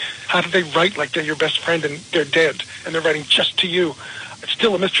Hardy. How do they write like they're your best friend and they're dead and they're writing just to you? It's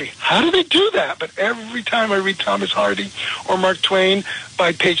still a mystery. How do they do that? But every time I read Thomas Hardy or Mark Twain,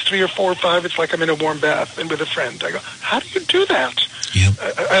 by page 3 or 4 or 5, it's like I'm in a warm bath and with a friend. I go, how do you do that? Yep.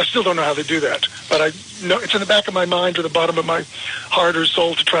 I still don't know how they do that, but I know it's in the back of my mind or the bottom of my heart or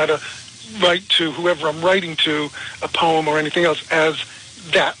soul to try to write to whoever I'm writing to a poem or anything else as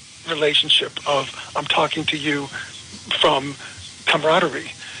that relationship of I'm talking to you from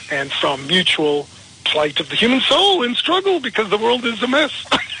camaraderie and from mutual plight of the human soul in struggle, because the world is a mess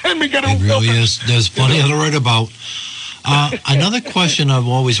and we got to. It really is. There's plenty to write about. Another question I've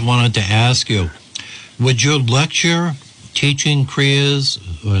always wanted to ask you: would your lecture, teaching careers,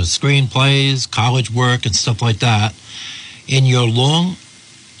 screenplays, college work, and stuff like that, in your long,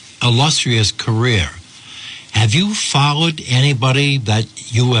 illustrious career, Have you followed anybody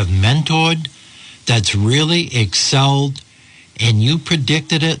that you have mentored that's really excelled and you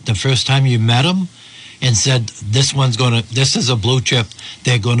predicted it the first time you met them and said, this is a blue chip,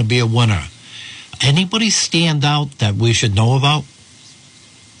 they're going to be a winner? Anybody stand out that we should know about?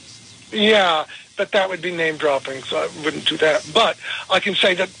 Yeah, but that would be name dropping, so I wouldn't do that. But I can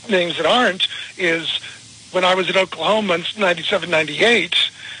say that names that aren't is when I was at Oklahoma in 97, 98,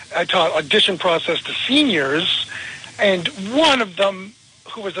 I taught audition process to seniors, and one of them,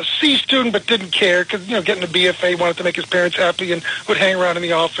 who was a C student but didn't care because, getting a BFA, wanted to make his parents happy and would hang around in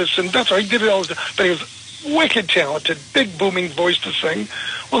the office, and that's why he did it all the time. But he was wicked talented, big booming voice to sing.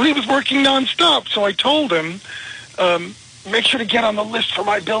 Well, he was working nonstop, so I told him, make sure to get on the list for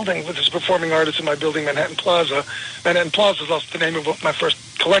my building with this performing artist in my building, Manhattan Plaza. Manhattan Plaza is also the name of my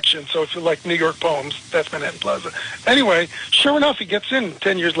first collection, so if you like New York poems, that's Manhattan Plaza. Anyway, sure enough, he gets in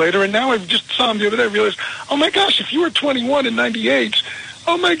 10 years later, and now I just saw him the other day, I realized, oh my gosh, if you were 21 in 98,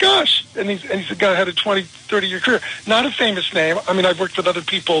 oh my gosh. And he's a guy who had a 20, 30-year career. Not a famous name. I mean, I've worked with other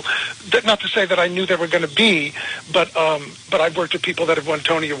people, not to say that I knew they were going to be, but I've worked with people that have won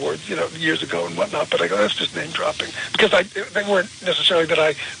Tony Awards, years ago and whatnot. But I go, that's just name dropping. Because they weren't necessarily that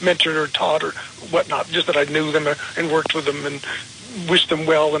I mentored or taught or whatnot, just that I knew them and worked with them and wish them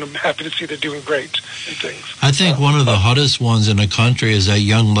well, and I'm happy to see they're doing great and things. I think one of the hottest ones in the country is that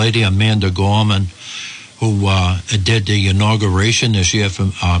young lady, Amanda Gorman, who did the inauguration this year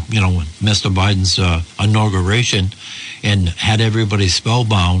from, Mr. Biden's inauguration, and had everybody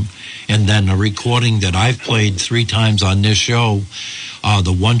spellbound. And then a recording that I've played 3 times on this show,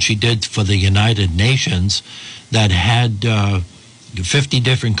 the one she did for the United Nations, that had 50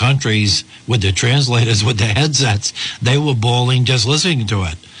 different countries with the translators with the headsets. They were bawling just listening to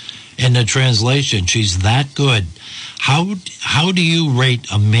it. In the translation, she's that good. How do you rate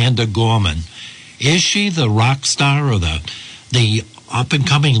Amanda Gorman? Is she the rock star or the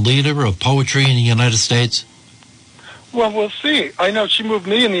up-and-coming leader of poetry in the United States? Well, we'll see. I know she moved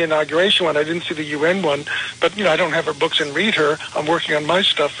me in the inauguration one. I didn't see the UN one, but I don't have her books and read her. I'm working on my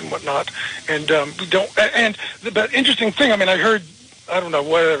stuff and whatnot, and we don't. And the interesting thing, I heard, I don't know,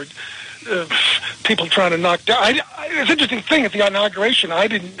 whatever, people trying to knock down. It's an interesting thing at the inauguration. I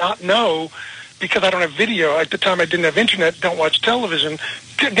did not know, because I don't have video. At the time, I didn't have internet, don't watch television,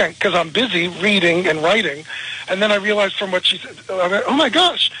 again, because I'm busy reading and writing. And then I realized from what she said, oh my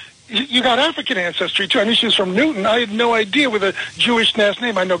gosh, you got African ancestry too. I knew she was from Newton. I had no idea with a Jewish last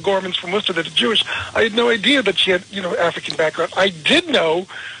name. I know Gorman's from Worcester, that's Jewish. I had no idea that she had, African background. I did know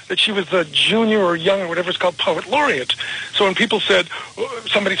that she was the junior or young or whatever it's called poet laureate. So when people said,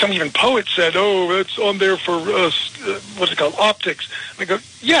 some even poets said, oh, it's on there for, what's it called, optics. And I go,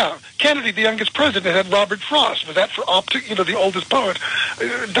 yeah, Kennedy, the youngest president, had Robert Frost. Was that for optics? The oldest poet.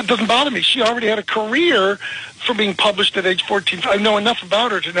 That doesn't bother me. She already had a career for being published at age 14. I know enough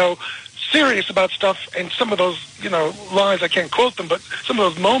about her to know serious about stuff, and some of those, lines, I can't quote them, but some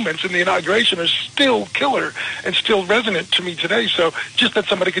of those moments in the inauguration are still killer and still resonant to me today. So just that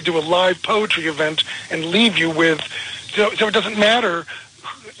somebody could do a live poetry event and leave you with, so it doesn't matter,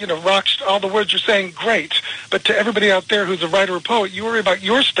 all the words you're saying, great. But to everybody out there who's a writer or poet, you worry about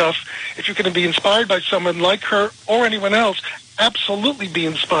your stuff. If you're going to be inspired by someone like her or anyone else, absolutely be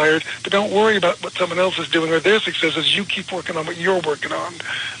inspired, but don't worry about what someone else is doing or their successes. You keep working on what you're working on,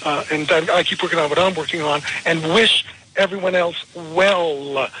 and I keep working on what I'm working on, and wish everyone else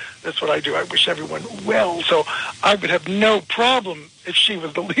well. That's what I do. I wish everyone well. So I would have no problem if she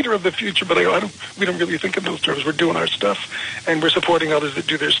was the leader of the future, but we don't really think in those terms. We're doing our stuff, and we're supporting others that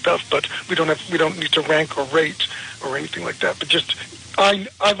do their stuff, but we don't need to rank or rate or anything like that. But just,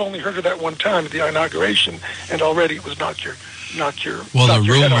 I've only heard her that one time at the inauguration, and already it was knock your. Well, the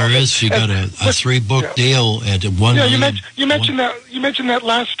rumor is she got a 3-book deal at $1 million. You mentioned that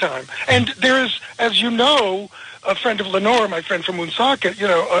last time, and there is, as you know, a friend of Lenore, my friend from Woonsocket,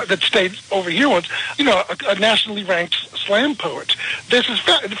 that stayed over here once, a nationally ranked slam poet. This is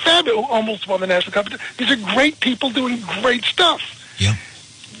fabulous, almost won the national competition. These are great people doing great stuff. Yeah.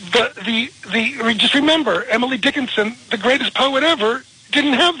 Just remember, Emily Dickinson, the greatest poet ever,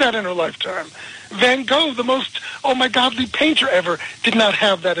 didn't have that in her lifetime. Van Gogh, the most, godly painter ever, did not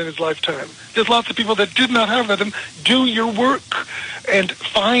have that in his lifetime. There's lots of people that did not have that. And do your work and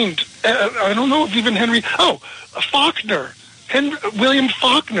find, I don't know if even Faulkner, William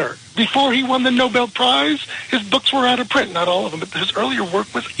Faulkner, before he won the Nobel Prize, his books were out of print. Not all of them, but his earlier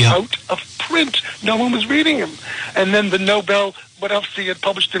work was out of print. No one was reading him. And then the Nobel, what else he had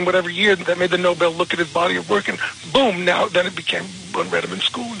published in whatever year that made the Nobel look at his body of work, and boom, then it became, one read him in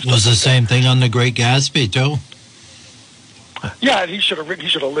school. And was the same thing on The Great Gatsby, too? Yeah, he should have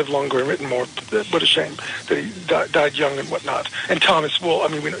lived longer and written more. What a shame that he died young and whatnot. And Thomas Wolfe,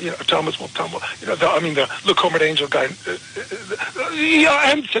 I mean, Thomas Wolfe, the Look Home at Angel guy,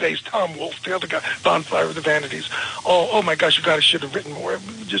 and today's Tom Wolfe, the other guy, Bonfire of the Vanities. Oh my gosh, you guys should have written more.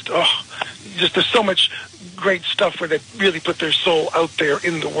 Just there's so much great stuff where they really put their soul out there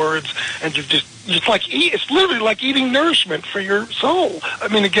in the words, and it's literally like eating nourishment for your soul. I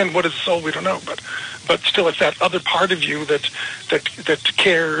mean, again, what is soul? We don't know, but still, it's that other part of you that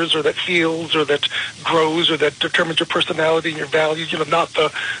cares or that feels or that grows or that determines your personality and your values. Not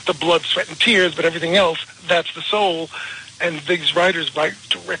the blood, sweat, and tears, but everything else. That's the soul. And these writers write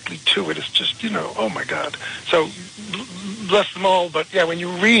directly to it. It's just, oh my God. So bless them all. But yeah, when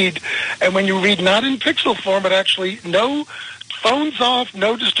you read not in pixel form, but actually no phones off,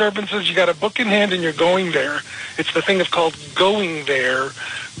 no disturbances, you got a book in hand and you're going there. It's the thing that's called going there,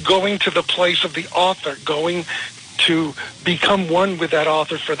 going to the place of the author, going to become one with that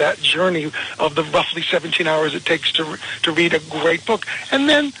author for that journey of the roughly 17 hours it takes to read a great book. And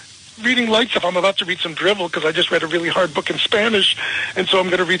then reading light stuff. I'm about to read some drivel because I just read a really hard book in Spanish, and so I'm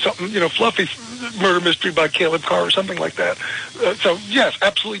going to read something, fluffy, murder mystery by Caleb Carr or something like that. So yes,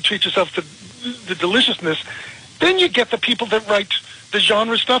 absolutely treat yourself to the deliciousness. Then you get the people that write the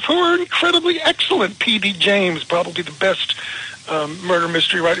genre stuff who are incredibly excellent. P.D. James, probably the best murder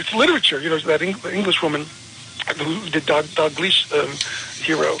mystery writer. It's literature, that English woman who did Dalglish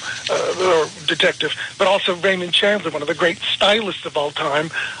hero or detective, but also Raymond Chandler, one of the great stylists of all time.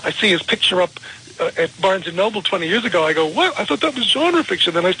 I see his picture up at Barnes & Noble 20 years ago. I go, what? I thought that was genre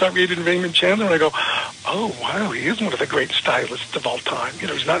fiction. Then I start reading Raymond Chandler, and I go, oh, wow, he is one of the great stylists of all time.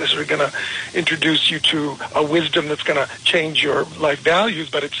 He's not necessarily going to introduce you to a wisdom that's going to change your life values,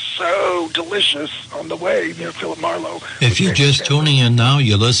 but it's so delicious on the way. Philip Marlowe. If you're just tuning in now,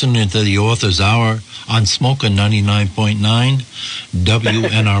 you're listening to the Author's Hour on Smokin' 99.9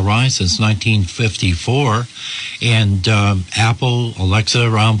 WNRI since 1954, and Apple, Alexa,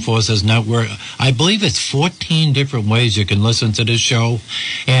 Armed Forces Network. I believe it's 14 different ways you can listen to this show.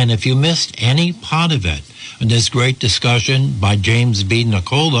 And if you missed any part of it, this great discussion by James B.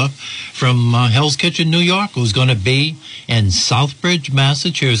 Nicola from Hell's Kitchen, New York, who's going to be in Southbridge,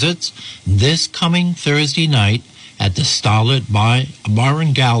 Massachusetts, this coming Thursday night at the Starlit Bar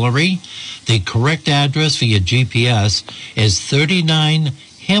and Gallery. The correct address for your GPS is 39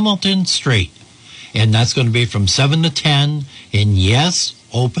 Hamilton Street. And that's going to be from 7 to 10. And yes,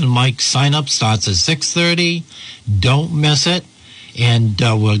 open mic sign-up starts at 6:30. Don't miss it. And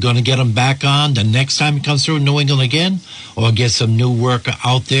we're going to get him back on the next time he comes through New England again, or get some new work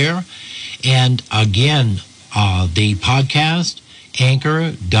out there. And again, the podcast,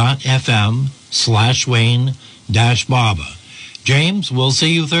 anchor.fm/Wayne-Barber. James, we'll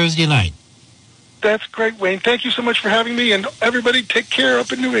see you Thursday night. That's great, Wayne. Thank you so much for having me, and everybody take care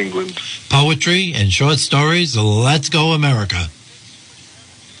up in New England. Poetry and short stories. Let's go, America.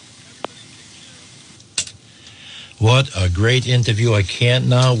 What a great interview. I can't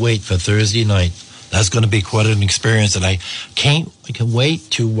now wait for Thursday night. That's going to be quite an experience, and I can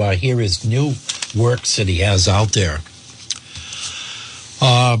wait to hear his new works that he has out there.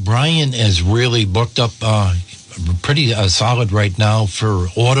 Brian is really booked up pretty solid right now for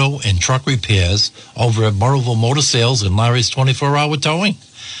auto and truck repairs over at Burrillville Motor Sales and Larry's 24-hour towing.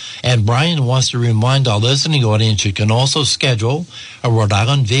 And Brian wants to remind our listening audience you can also schedule a Rhode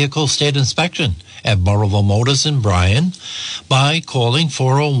Island vehicle state inspection at Burrillville Motors in Bryan by calling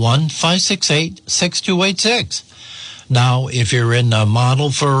 401-568-6286. Now, if you're in a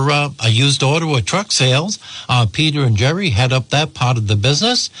model for a used auto or truck sales, Peter and Jerry head up that part of the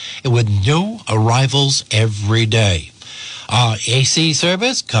business with new arrivals every day. AC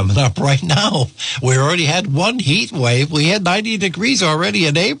service coming up right now. We already had one heat wave. We had 90 degrees already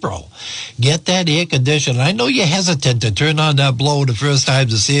in April. Get that air conditioner. I know you're hesitant to turn on that blower the first time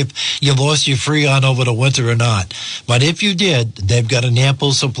to see if you lost your Freon over the winter or not. But if you did, they've got an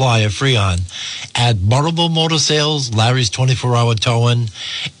ample supply of Freon at Burrillville Motor Sales, Larry's 24-hour towing,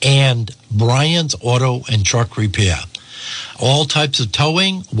 and Brian's Auto and Truck Repair. All types of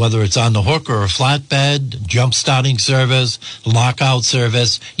towing, whether it's on the hook or a flatbed, jump starting service, lockout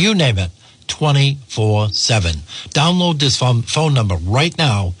service, you name it, 24/7. Download this phone number right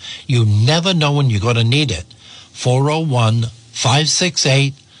now. You never know when you're going to need it.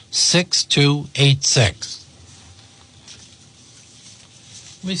 401-568-6286.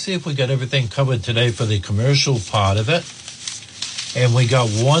 Let me see if we got everything covered today for the commercial part of it. And we got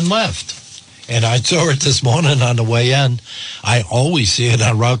one left. And I saw it this morning on the way in. I always see it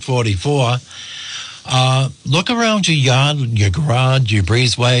on Route 44. Look around your yard, your garage, your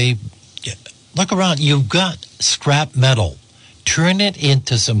breezeway. Look around. You've got scrap metal turn it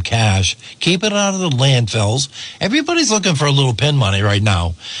into some cash. Keep it out of the landfills. Everybody's looking for a little pin money right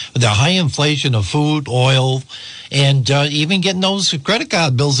now. With the high inflation of food, oil, and even getting those credit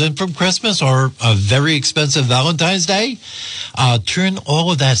card bills in from Christmas or a very expensive Valentine's Day. Turn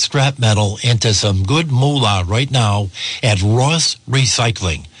all of that scrap metal into some good moolah right now at Ross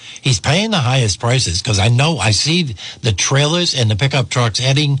Recycling. He's paying the highest prices because I see the trailers and the pickup trucks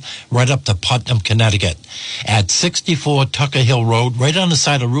heading right up to Putnam, Connecticut at 64 Tucker Hill Road, right on the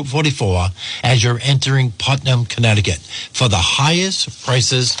side of Route 44 as you're entering Putnam, Connecticut for the highest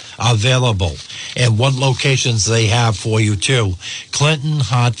prices available. And what locations they have for you too. Clinton,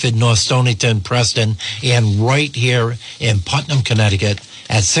 Hartford, North Stonington, Preston, and right here in Putnam, Connecticut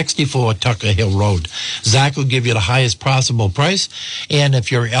at 64 Tucker Hill Road. Zach will give you the highest possible price. And if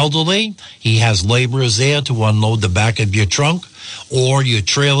you're elderly, he has laborers there to unload the back of your trunk or your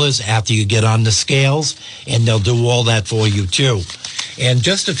trailers after you get on the scales, and they'll do all that for you too. And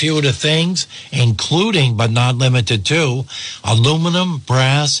just a few of the things, including but not limited to aluminum,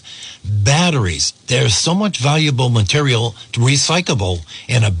 brass, batteries. There's so much valuable material recyclable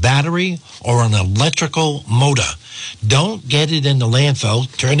in a battery or an electrical motor. Don't get it in the landfill.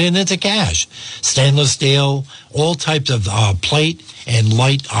 Turn it into cash. Stainless steel, all types of plate and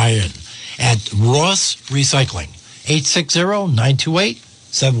light iron at Ross Recycling.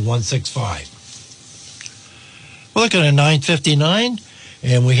 860-928-7165. We're looking at 9:59,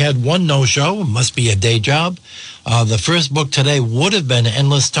 and we had one no-show. It must be a day job. The first book today would have been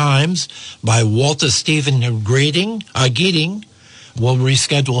Endless Times by Walter Stephen Geating. We'll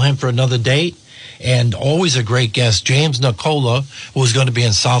reschedule him for another date. And always a great guest, James Nicola, who's going to be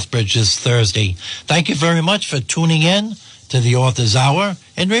in Southbridge this Thursday. Thank you very much for tuning in to the Author's Hour.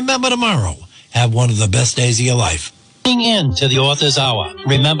 And remember, tomorrow, have one of the best days of your life. Tuning in to the Author's Hour.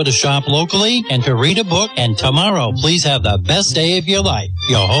 Remember to shop locally and to read a book. And tomorrow, please have the best day of your life.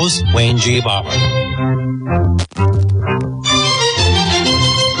 Your host, Wayne G. Barber.